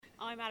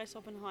I'm Alice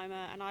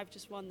Oppenheimer, and I've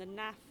just won the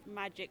NAF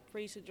Magic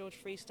Prix St George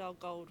Freestyle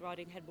Gold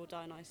riding Headmore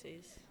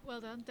Dionysus.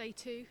 Well done, day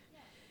 2.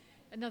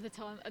 Another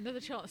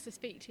chance to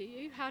speak to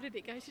you. How did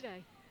it go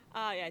today?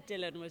 Yeah,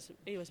 Dylan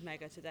was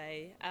mega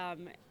today.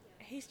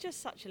 He's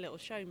just such a little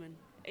showman.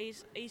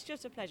 He's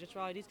just a pleasure to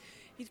ride.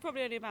 He's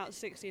probably only about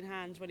 16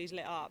 hands when he's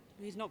lit up.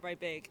 He's not very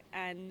big,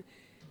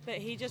 but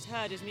he just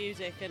heard his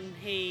music and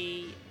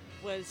he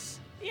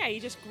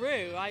just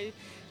grew.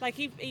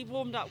 He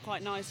warmed up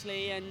quite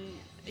nicely and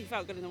he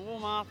felt good in the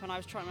warm up, and I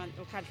was trying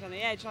to catch around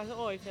the edge, and I thought,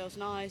 oh, he feels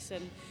nice,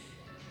 and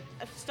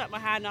I stuck my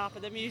hand up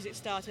and the music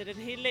started, and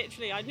he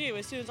literally, I knew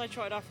as soon as I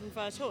trotted off from the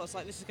first horse,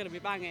 like, this is going to be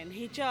banging.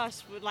 He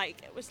just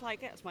it was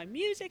like, it's my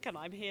music and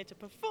I'm here to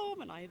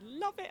perform and I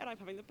love it and I'm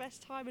having the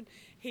best time, and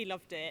he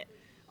loved it.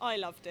 I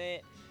loved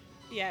it.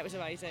 Yeah, it was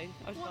amazing.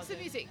 What's the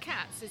music?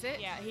 Cats, is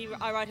it? Yeah,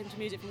 I write him to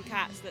music from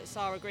Cats that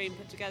Sarah Green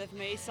put together for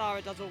me.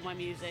 Sarah does all my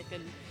music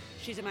and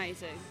she's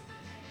amazing.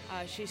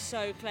 She's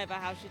so clever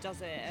how she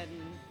does it, and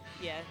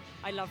yeah,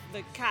 I love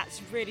the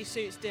Cats. Really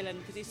suits Dylan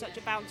because he's such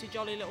a bouncy,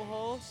 jolly little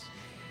horse.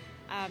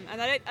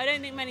 And I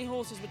don't think many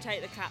horses would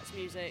take the Cats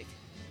music,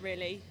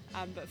 really.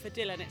 But for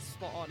Dylan, it's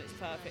spot on. It's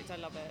perfect. I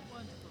love it.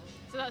 Wonderful.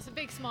 So that's a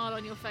big smile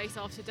on your face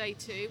after day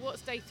 2.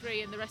 What's day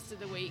 3 and the rest of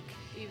the week?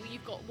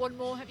 You've got one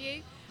more, have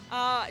you?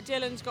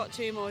 Dylan's got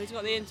 2 more. He's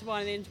got the Inter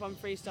One and the Inter One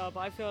Freestyle. But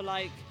I feel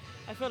like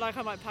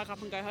I might pack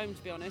up and go home,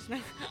 to be honest.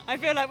 I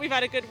feel like we've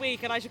had a good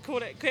week and I should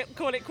call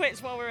it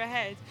quits while we're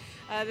ahead.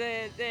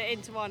 The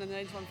Inter One and the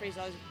Inter One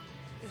Freestyle is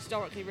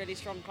historically really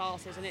strong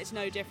classes, and it's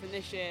no different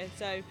this year.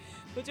 So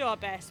we'll do our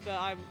best. But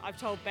I've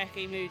told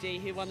Becky Moody,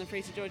 who won the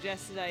Prix St George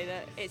yesterday,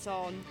 that it's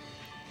on.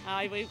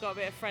 We've got a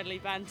bit of friendly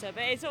banter,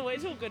 but it's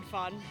all good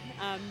fun.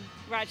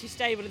 We're actually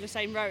stable in the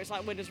same row. It's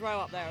like Winners Row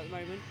up there at the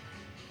moment.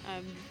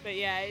 But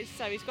yeah,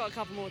 so he's got a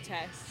couple more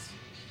tests.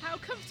 How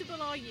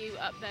comfortable are you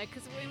up there?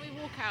 Because when we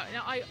walk out, and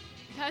I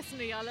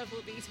love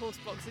all these horse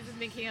boxes and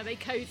thinking, are they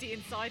cosy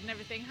inside and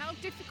everything? How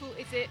difficult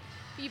is it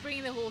for you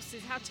bringing the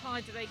horses? How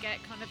tired do they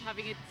get kind of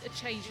having a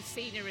change of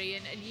scenery,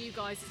 and you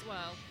guys as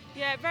well?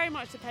 Yeah, it very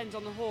much depends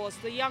on the horse.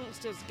 The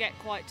youngsters get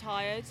quite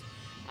tired.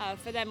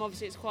 For them,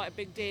 obviously, it's quite a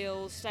big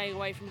deal staying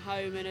away from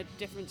home in a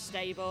different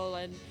stable,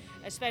 and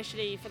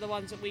especially for the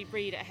ones that we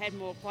breed at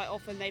Headmore, quite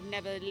often they've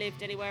never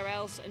lived anywhere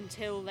else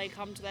until they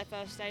come to their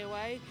first day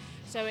away.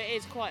 So it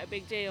is quite a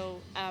big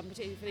deal,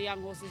 particularly for the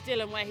young horses.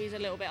 Dylan, where he's a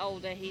little bit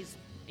older, he's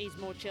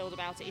more chilled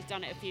about it. He's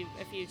done it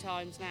a few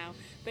times now,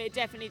 but it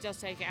definitely does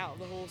take it out of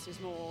the horses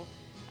more.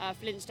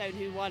 Flintstone,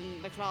 who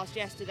won the class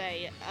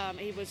yesterday,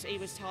 he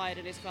was tired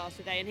in his class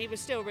today, and he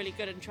was still really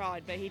good and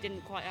tried, but he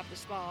didn't quite have the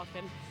spark.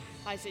 And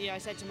I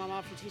said to Mum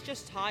afterwards, he's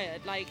just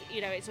tired.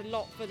 It's a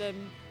lot for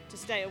them to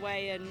stay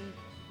away and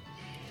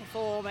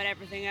perform and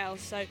everything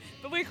else. So,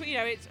 but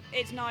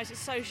it's nice. It's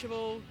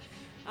sociable.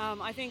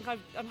 I think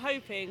I'm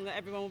hoping that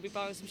everyone will be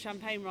buying some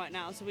champagne right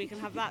now, so we can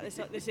have that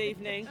this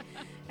evening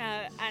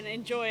and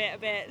enjoy it a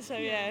bit. So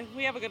yeah,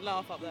 we have a good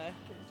laugh up there.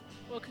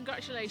 Well,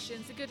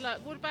 congratulations and good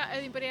luck. What about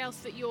anybody else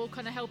that you're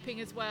kind of helping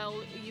as well?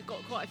 You've got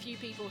quite a few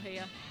people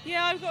here.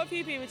 Yeah, I've got a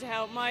few people to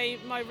help. My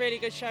really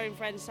good showing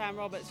friend Sam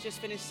Roberts just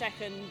finished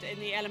second in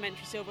the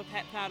Elementary Silver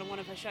Pet Plan on one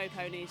of her show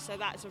ponies, so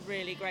that's a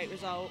really great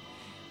result.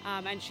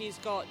 And she's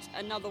got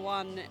another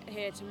one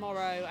here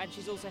tomorrow, and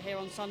she's also here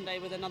on Sunday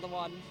with another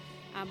one.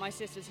 And my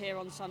sister's here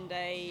on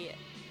Sunday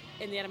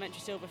in the Elementary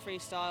Silver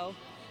Freestyle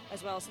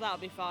as well, so that'll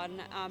be fun.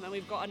 And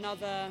we've got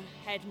another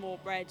Headmore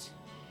bred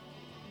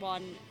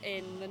one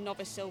in the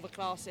Novice Silver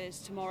classes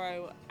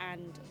tomorrow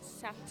and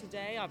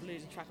Saturday. I'm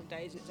losing track of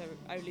days, it's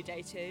only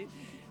day 2.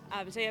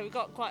 So yeah, we've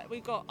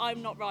got.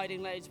 I'm not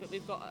riding loads, but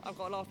I've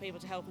got a lot of people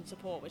to help and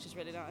support, which is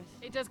really nice.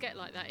 It does get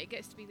like that. It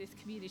gets to be this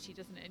community,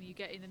 doesn't it? And you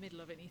get in the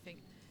middle of it and you think,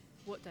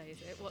 what day is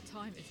it? What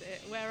time is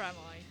it? Where am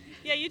I?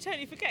 Yeah, you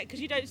totally forget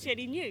because you don't see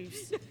any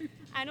news.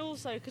 And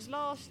also because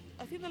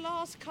I think the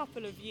last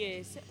couple of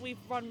years we've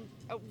run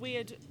a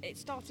weird. It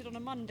started on a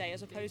Monday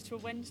as opposed to a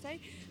Wednesday.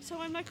 So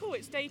I'm like, oh,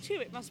 it's day 2.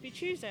 It must be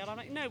Tuesday. And I'm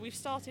like, no, we've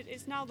started.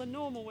 It's now the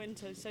normal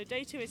winter. So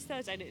day 2 is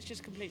Thursday, and it's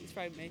just completely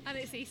thrown me. And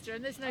it's Easter,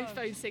 and there's no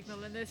phone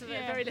signal, and there's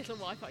very little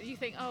Wi-Fi. You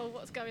think, oh,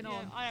 what's going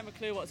on? I haven't a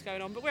clue what's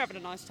going on, but we're having a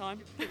nice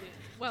time.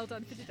 Well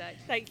done for today.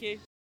 Thank you.